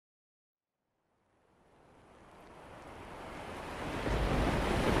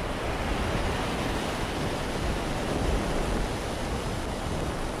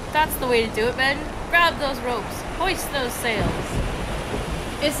That's the way to do it, men. Grab those ropes. Hoist those sails.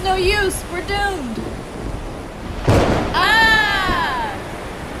 It's no use. We're doomed. Ah!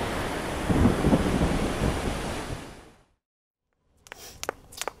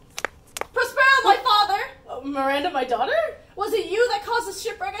 Prospero, my father! Miranda, my daughter? Was it you that caused the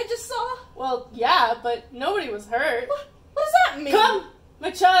shipwreck I just saw? Well, yeah, but nobody was hurt. What does that mean? Come, my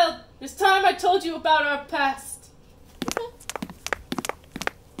child. It's time I told you about our past.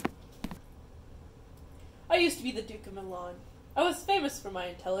 I used to be the Duke of Milan. I was famous for my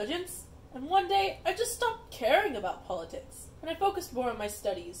intelligence, and one day I just stopped caring about politics, and I focused more on my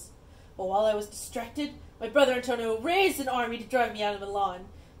studies. But while I was distracted, my brother Antonio raised an army to drive me out of Milan,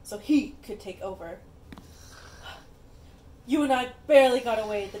 so he could take over. You and I barely got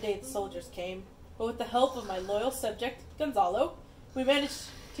away the day the soldiers came, but with the help of my loyal subject, Gonzalo, we managed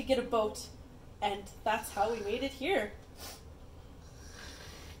to get a boat, and that's how we made it here.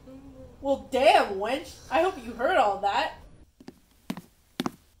 Well, damn, wench. I hope you heard all that.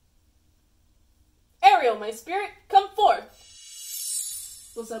 Ariel, my spirit, come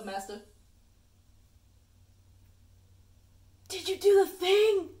forth. What's up, master? Did you do the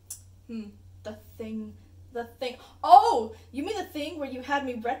thing? The thing. Oh, you mean the thing where you had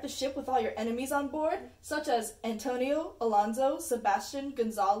me wreck the ship with all your enemies on board, such as Antonio, Alonso, Sebastian,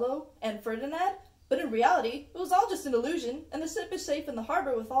 Gonzalo, and Ferdinand? But in reality, it was all just an illusion, and the ship is safe in the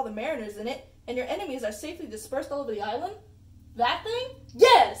harbor with all the mariners in it, and your enemies are safely dispersed all over the island? That thing?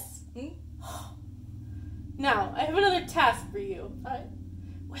 Yes! Now, I have another task for you. Alright.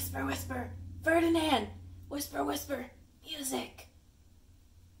 Whisper, whisper, Ferdinand. Whisper, whisper, music.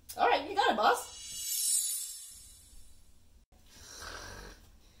 Alright, you got it, boss.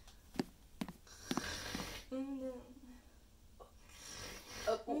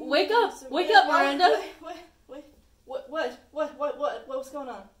 Wake up, Miranda. What's going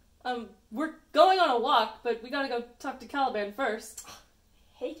on? We're going on a walk, but we gotta go talk to Caliban first.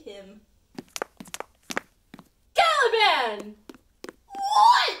 Hate him. Caliban!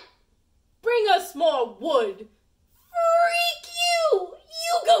 What? Bring us more wood. Freak you!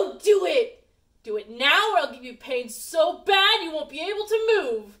 You go do it! Do it now or I'll give you pain so bad you won't be able to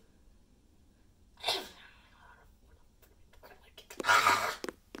move.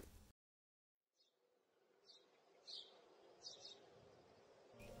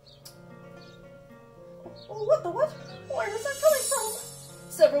 What the what? Where is that coming from?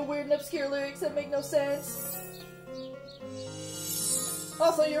 Several weird and obscure lyrics that make no sense.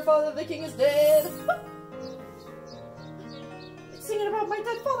 Also, your father, the king, is dead. It's singing about my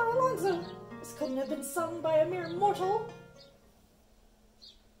dead father, Alonso. This couldn't have been sung by a mere mortal.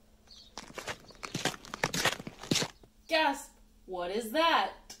 Gasp! What is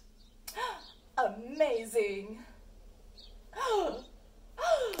that? Amazing.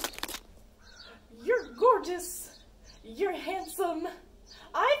 You're gorgeous. You're handsome.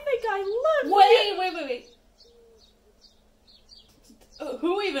 I think I love you. Wait.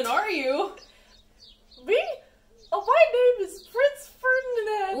 Who even are you? Me? Oh, my name is Prince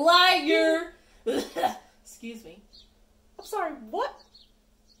Ferdinand. Liar! Excuse me. I'm sorry, what?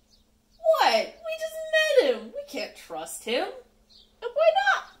 What? We just met him. We can't trust him. Why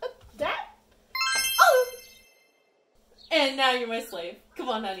not? That? Oh! And now you're my slave. Come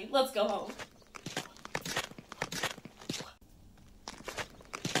on, honey. Let's go home.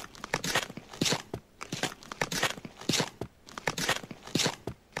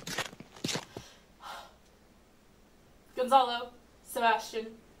 Gonzalo, Sebastian,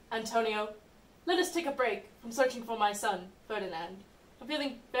 Antonio, let us take a break from searching for my son, Ferdinand. I'm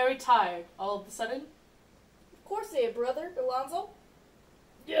feeling very tired all of a sudden. Of course they are, brother, Alonso.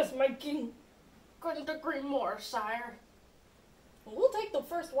 Yes, my king. Couldn't agree more, sire. Well, we'll take the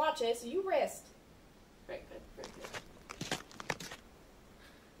first watch, so you rest. Very good, very good.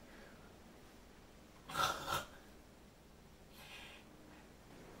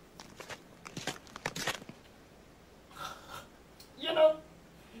 You know,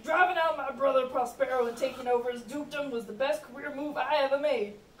 driving out my brother Prospero and taking over his dukedom was the best career move I ever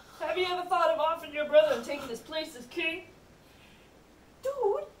made. Have you ever thought of offing your brother and taking his place as king?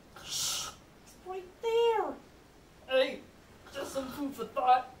 Dude, shh, it's right there. Hey, just some food for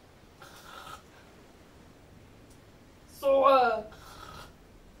thought. So,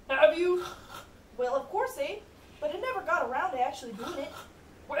 have you? Well, of course, but I never got around to actually doing it.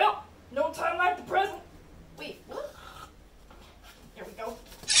 Well, no time like the present. Wait, what? Here we go.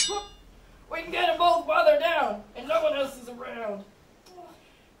 We can get them both while they're down, and no one else is around.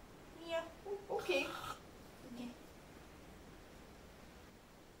 Yeah, okay.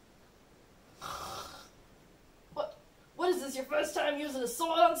 What is this this your first time using a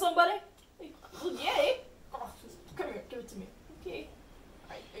sword on somebody? Well, yeah, eh? Oh, come here, give it to me. Okay.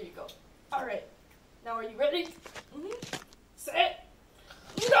 Alright, there you go. Alright. Now are you ready? Set.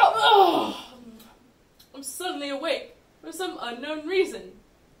 Go! Oh, I'm suddenly awake for some unknown reason.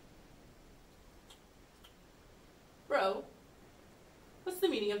 Bro, what's the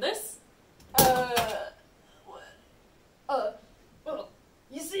meaning of this? Well,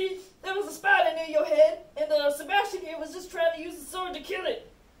 you see, there was a spider near your head, and Sebastian here was just trying to use the sword to kill it.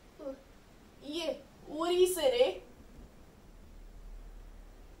 Yeah, what he said, eh?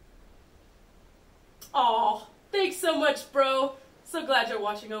 Aw, thanks so much, bro. So glad you're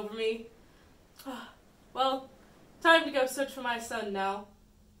watching over me. Well, time to go search for my son now.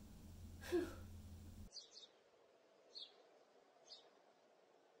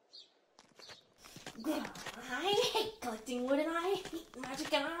 I hate collecting wood, and I hate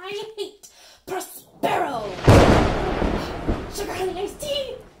magic, and I hate Prospero! Sugar honey iced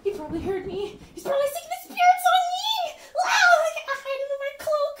tea! He probably heard me. He's probably singing his spirits on me! Wow! I can hide under my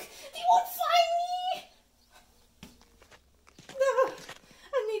cloak! He won't find me! No!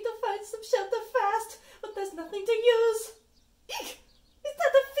 I need to find some shelter fast, but there's nothing to use. Eek! Is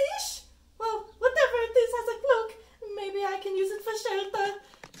that a fish? Well, whatever it is has a cloak. Maybe I can use it for shelter.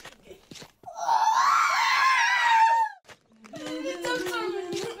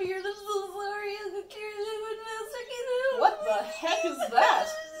 What the heck is that?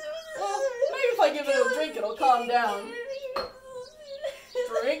 Well, maybe if I give it a drink, it'll calm down.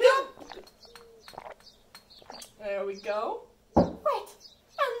 Drink it. There we go. Wait,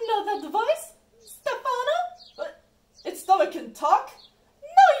 I know that voice. Stefano? What? Its stomach can talk?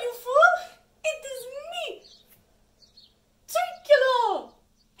 No, you fool! It is me! Trinculo!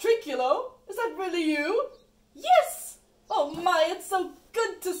 Trinculo? Is that really you? Yes! Oh my, it's so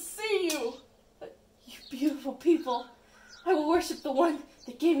good to see you! You beautiful people. I will worship the one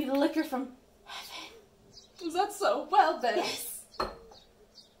that gave me the liquor from heaven. Is that so? Well then. Yes.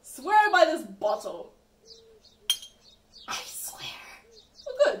 Swear by this bottle. I swear.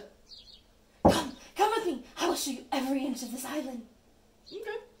 Oh, good. Come with me. I will show you every inch of this island.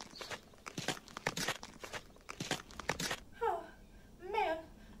 Okay. Oh, man.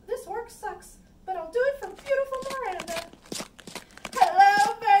 This work sucks, but I'll do it for beautiful Miranda.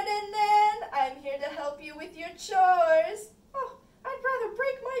 Hello, Ferdinand. I'm here to help you with your chores. Oh, I'd rather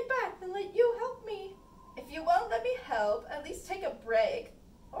break my back than let you help me. If you won't let me help, at least take a break.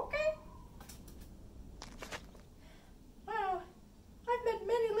 Okay? Wow, I've met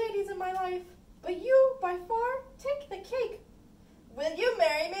many ladies in my life, but you, by far, take the cake. Will you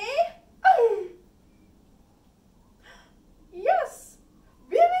marry me? Yes!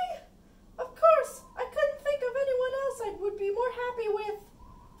 Really? Of course! I couldn't think of anyone else I would be more happy with.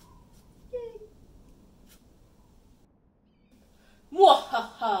 Yay.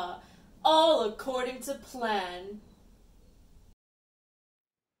 Mwahaha! All according to plan.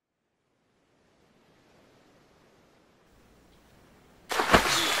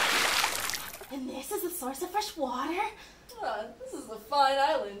 And this is the source of fresh water? This is a fine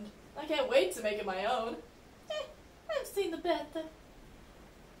island. I can't wait to make it my own. I've seen the better.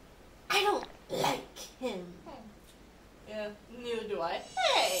 I don't like him. Yeah, neither do I.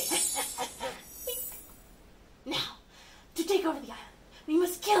 Hey! Now, to take over the island, we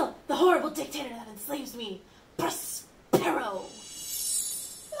must kill the horrible dictator that enslaves me, Prospero.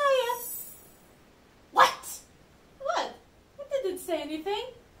 Oh, yes. What? What? I didn't say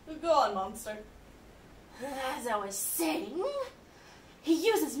anything. Go on, monster. As I was saying, he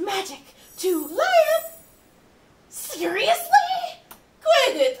uses magic to live. Seriously?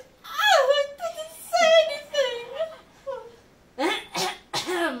 Quit it! I didn't say anything.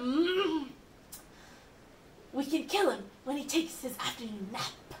 We can kill him when he takes his afternoon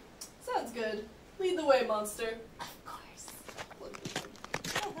nap. Sounds good. Lead the way, monster. Of course.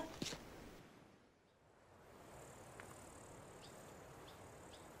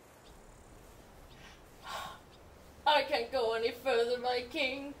 I can't go any further, my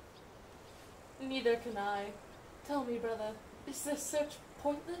king. Neither can I. Tell me, brother, is this search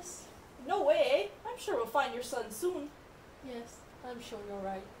pointless? No way, eh? I'm sure we'll find your son soon. Yes, I'm sure you're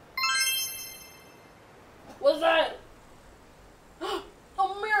right. What's that? A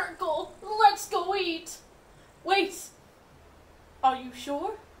miracle! Let's go eat! Wait! Are you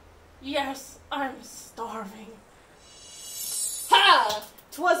sure? Yes, I'm starving. Ha!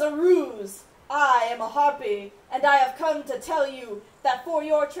 'Twas a ruse. I am a harpy, and I have come to tell you that for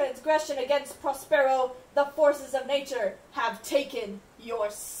your transgression against Prospero, the forces of nature have taken your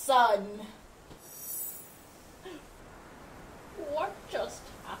son. What just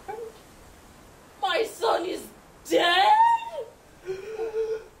happened? My son is dead?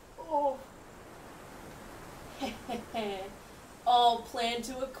 Oh. All planned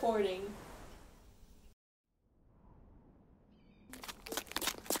to a courting.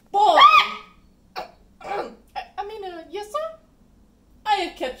 Boy! Yes, sir? I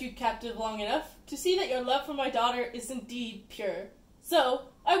have kept you captive long enough to see that your love for my daughter is indeed pure. So,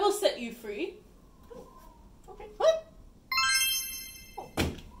 I will set you free. Okay. What?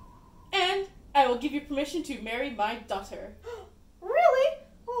 And I will give you permission to marry my daughter. Really?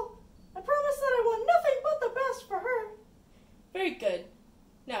 Well, I promise that I want nothing but the best for her. Very good.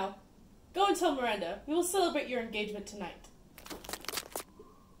 Now, go and tell Miranda. We will celebrate your engagement tonight.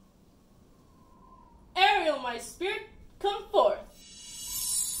 Ariel, my spirit, come forth.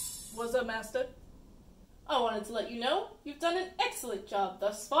 What's up, Master? I wanted to let you know you've done an excellent job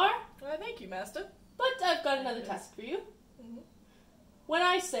thus far, Thank you, Master. but I've got another task for you. Mm-hmm. When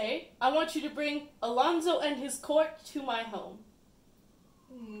I say, I want you to bring Alonzo and his court to my home.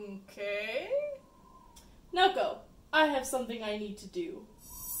 Okay. Now go. I have something I need to do.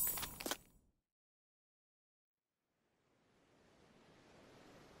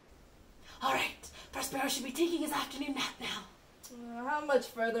 All right. Prospero should be taking his afternoon nap now. How much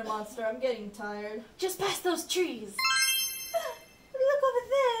further, Monster? I'm getting tired. Just past those trees. Look over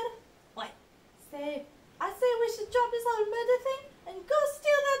there. What? I say we should drop this whole murder thing and go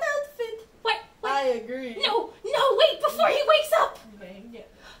steal that outfit. What? I agree. No, wait, before he wakes up! Okay, yeah.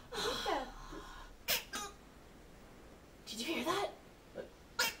 Did you hear that?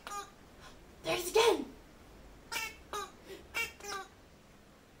 There it is again!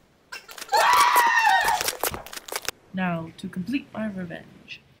 Now, to complete my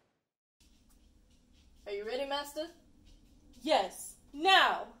revenge. Are you ready, Master? Yes,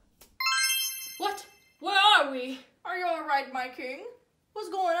 now! What? Where are we? Are you alright, my king? What's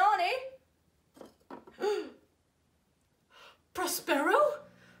going on, eh? Prospero?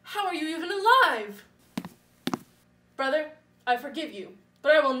 How are you even alive? Brother, I forgive you,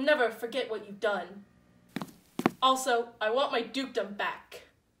 but I will never forget what you've done. Also, I want my dukedom back.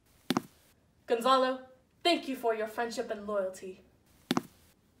 Gonzalo, thank you for your friendship and loyalty.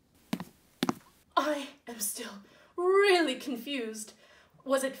 I am still really confused.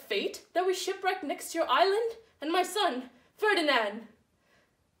 Was it fate that we shipwrecked next to your island? And my son, Ferdinand?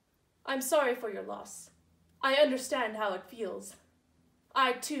 I'm sorry for your loss. I understand how it feels.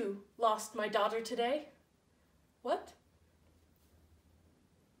 I, too, lost my daughter today. What?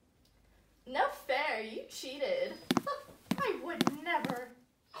 No fair, you cheated. I would never.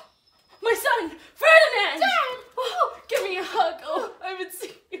 My son, Ferdinand! Dad! Oh, give me a hug. Oh, I haven't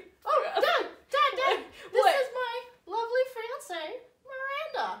seen you. Oh, Dad! This What? is my lovely fiancée,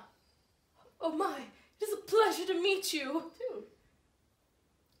 Miranda. Oh my, it is a pleasure to meet you. Too.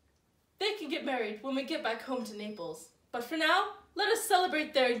 They can get married when we get back home to Naples. But for now, let us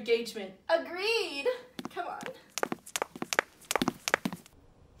celebrate their engagement. Agreed. Come on.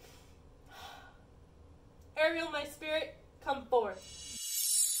 Ariel, my spirit, come forth.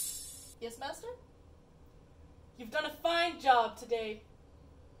 Yes, Master? You've done a fine job today.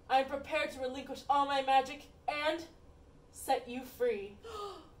 I am prepared to relinquish all my magic and set you free.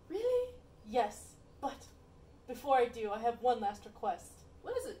 Really? Yes, but before I do, I have one last request.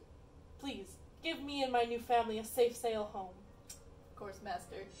 What is it? Please, give me and my new family a safe sail home. Of course,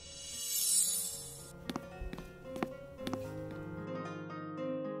 Master.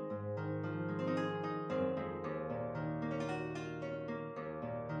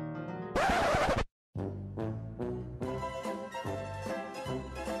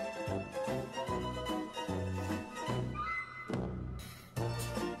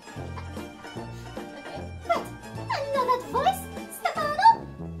 Know that voice,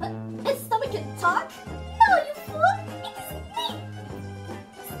 Stefano? His stomach can talk? No, you fool! It is me!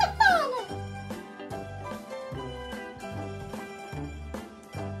 Stefano!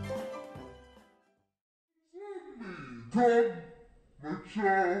 Come, my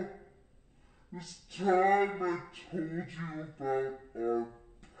child. It's time I told you about our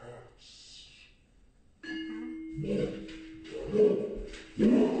past.